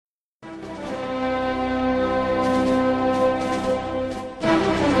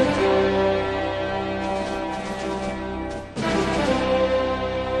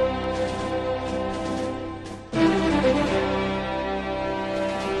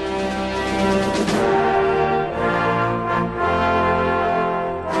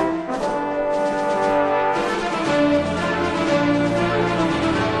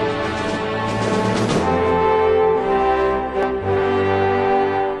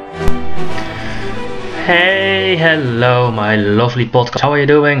Hey, hello, my lovely podcast. How are you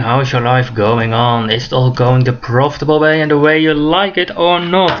doing? How's your life going on? Is it all going the profitable way and the way you like it or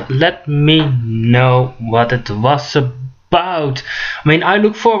not? Let me know what it was about. I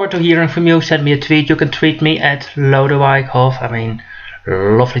look forward to hearing from you. Send me a tweet. You can tweet me at Lodewijk.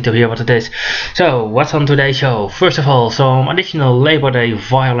 Lovely to hear what it is. So, what's on today's show? First of all, some additional Labor Day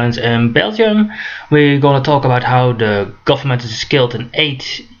violence in Belgium. We're gonna talk about how the government has killed an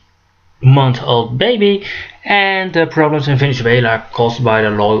 8-month-old baby, and the problems in Venezuela caused by the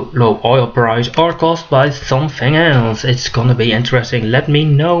low oil price or caused by something else. It's gonna be interesting. Let me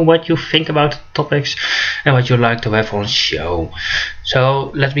know what you think about the topics and what you'd like to have on show.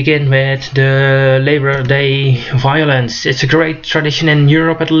 So let's begin with the Labor Day violence. It's a great tradition in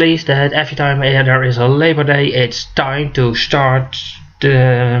Europe, at least, that every time there is a Labor Day, it's time to start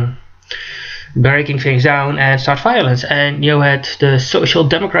the breaking things down and start violence. And you had the Social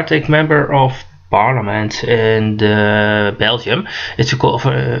Democratic member of Parliament in Belgium. It's called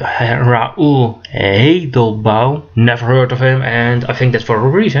Raoul Hedelbouw. Never heard of him, and I think that's for a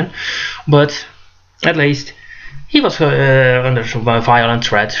reason. But at least he was under some violent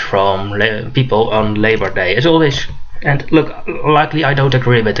threat from people on Labor Day. It's always, and look, likely I don't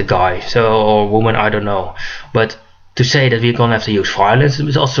agree with the guy, or woman, I don't know, but to say that we're gonna have to use violence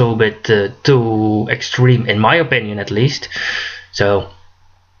is also a bit too extreme, in my opinion, at least. So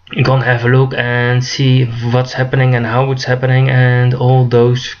you're gonna have a look and see what's happening and how it's happening and all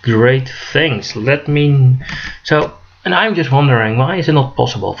those great things. And I'm just wondering, why is it not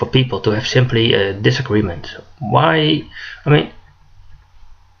possible for people to have simply a disagreement? Why?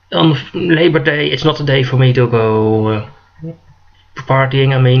 On Labor Day, it's not a day for me to go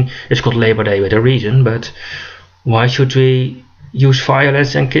partying. It's called Labor Day with a reason, but why should we use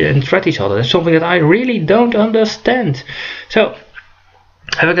violence and threat each other? That's something that I really don't understand. So,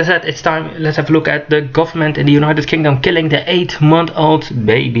 like I said, it's time. Let's have a look at the government in the United Kingdom killing the 8-month-old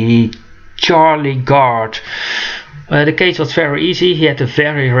baby Charlie Gard. The case was very easy. He had a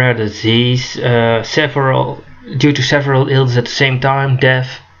very rare disease, due to several illnesses at the same time,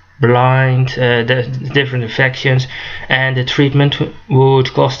 deaf, blind, different infections, and the treatment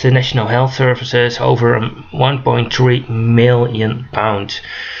would cost the National Health Services over £1.3 million.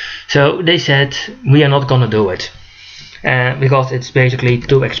 So they said, we are not gonna do it, because it's basically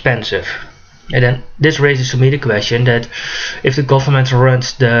too expensive. And then this raises to me the question that if the government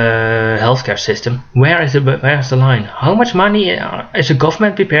runs the healthcare system, where's the line? How much money is the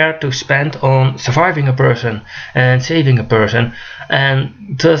government prepared to spend on surviving a person and saving a person?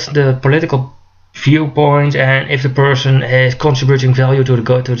 And does the political viewpoint, and if the person is contributing value to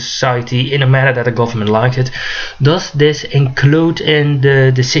the society in a manner that the government likes it, does this include in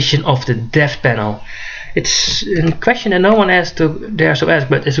the decision of the death panel? It's a question that no one dares to ask,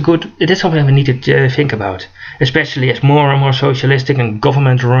 but it is something we need to think about, especially as more and more socialistic and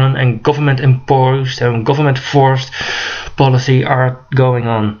government run and government imposed and government forced policy are going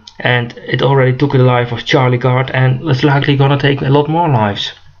on. And it already took the life of Charlie Gard, and it's likely gonna take a lot more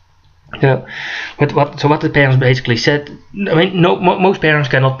lives. So what the parents basically said, most parents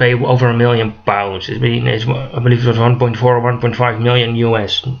cannot pay over £1 million. I believe it was 1.4 or 1.5 million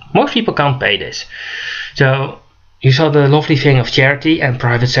US. Most people can't pay this. So you saw the lovely thing of charity and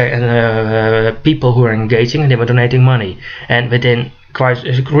private people who are engaging, and they were donating money. And within quite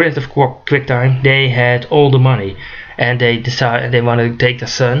a relative quick time, they had all the money, and they decided they wanted to take their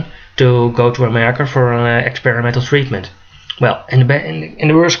son to go to America for an experimental treatment. Well, in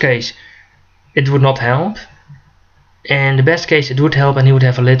the worst case, it would not help. In the best case, it would help, and he would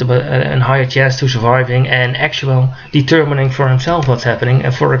have a little bit a higher chance to surviving and actual determining for himself what's happening,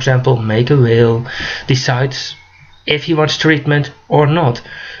 and for example, make a will, decides if he wants treatment or not.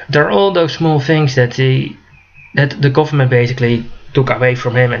 There are all those small things that the government basically took away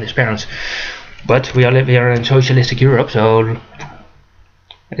from him and his parents. But we are in socialistic Europe, so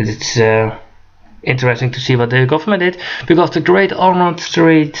it's interesting to see what the government did, because the Great Ormond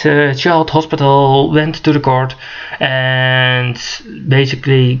Street Child Hospital went to the court and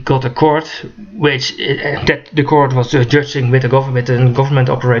basically got a court that the court was judging with a government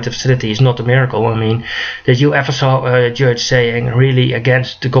operated facility is not a miracle. That you ever saw a judge saying really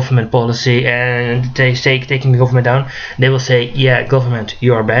against the government policy and they say taking the government down? They will say, yeah, government,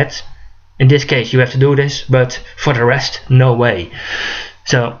 you are bad. In this case you have to do this, but for the rest, no way.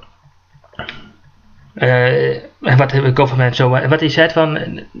 So what they said,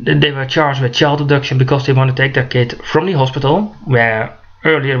 they were charged with child abduction because they want to take their kid from the hospital where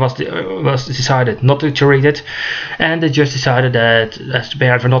earlier was decided not to treat it, and they just decided that as the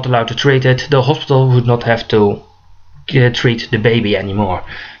parents were not allowed to treat it, the hospital would not have to treat the baby anymore.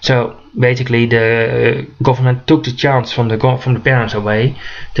 So basically the government took the chance from the parents away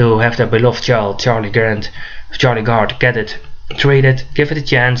to have their beloved child Charlie Gard get it treated, give it a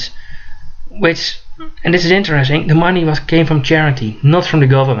chance, which, and this is interesting, the money came from charity, not from the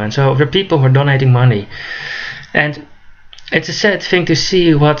government. So the people were donating money, and it's a sad thing to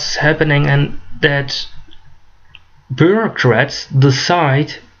see what's happening, and that bureaucrats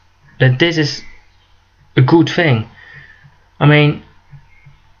decide that this is a good thing. I mean,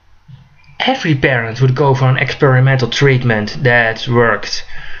 every parent would go for an experimental treatment that worked,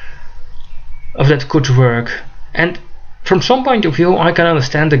 or that could work. And from some point of view, I can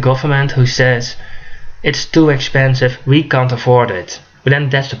understand the government who says it's too expensive, we can't afford it. But then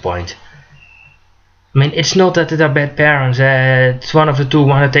that's the point. I mean, it's not that they're bad parents, that one of the two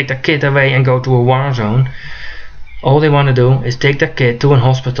want to take their kid away and go to a war zone. All they want to do is take their kid to a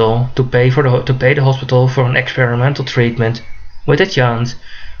hospital to pay the hospital for an experimental treatment with a chance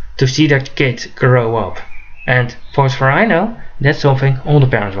to see their kid grow up. And for as far I know, that's something all the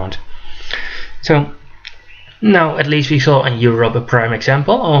parents want. So now at least we saw in Europe a prime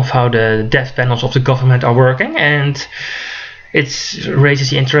example of how the death panels of the government are working, and it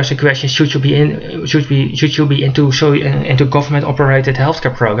raises the interesting question: should you be into government operated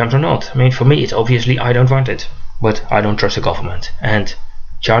healthcare programs or not? I mean, for me it's obviously I don't want it, but I don't trust the government, and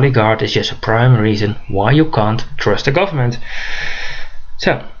Charlie Gard is just a prime reason why you can't trust the government.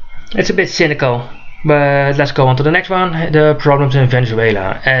 So it's a bit cynical, but let's go on to the next one, the problems in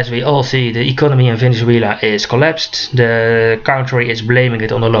Venezuela. As we all see, the economy in Venezuela is collapsed. The country is blaming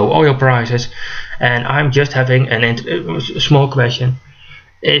it on the low oil prices, and I'm just having a small question.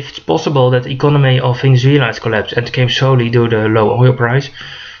 If it's possible that the economy of Venezuela is collapsed and came solely due to the low oil price,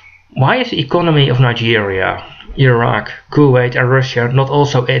 why is the economy of Nigeria, Iraq, Kuwait and Russia not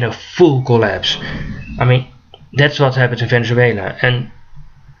also in a full collapse? I mean, that's what happens in Venezuela, and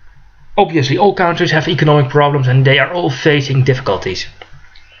obviously all countries have economic problems and they are all facing difficulties.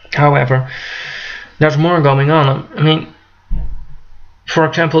 However, there's more going on. I mean, for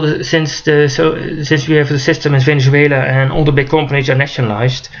example, since we have the system in Venezuela and all the big companies are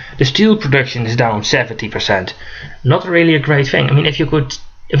nationalized, the steel production is down 70%. Not really a great thing. I mean, if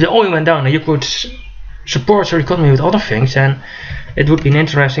the oil went down and you could support your economy with other things, then it would be an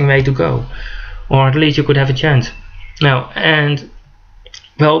interesting way to go, or at least you could have a chance. Now, and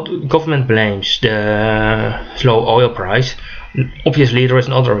well, the government blames the low oil price. Obviously, there is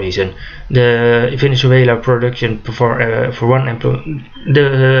another reason. The Venezuela production produced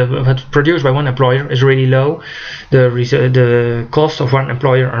by one employer is really low. The cost of one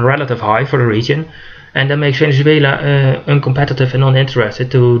employer are relatively high for the region, and that makes Venezuela uncompetitive and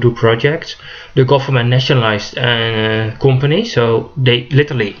uninterested to do projects. The government nationalized a company, so they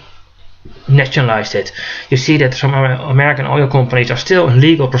literally nationalized it. You see that some American oil companies are still in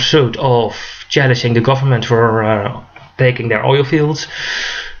legal pursuit of challenging the government for taking their oil fields,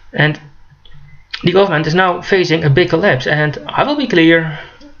 and the government is now facing a big collapse. And I will be clear,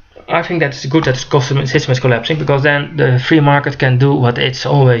 I think that's good that the system is collapsing, because then the free market can do what it's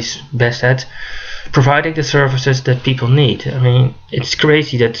always best at, providing the services that people need. I mean, it's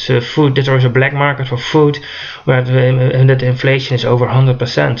crazy that that there is a black market for food where that the inflation is over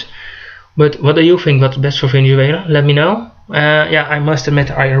 100%. But what do you think? What's best for Venezuela? Let me know. Yeah, I must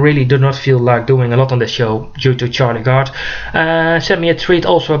admit I really do not feel like doing a lot on this show due to Charlie Gard. Send me a tweet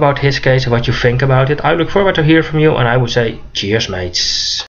also about his case and what you think about it. I look forward to hear from you, and I would say cheers, mates.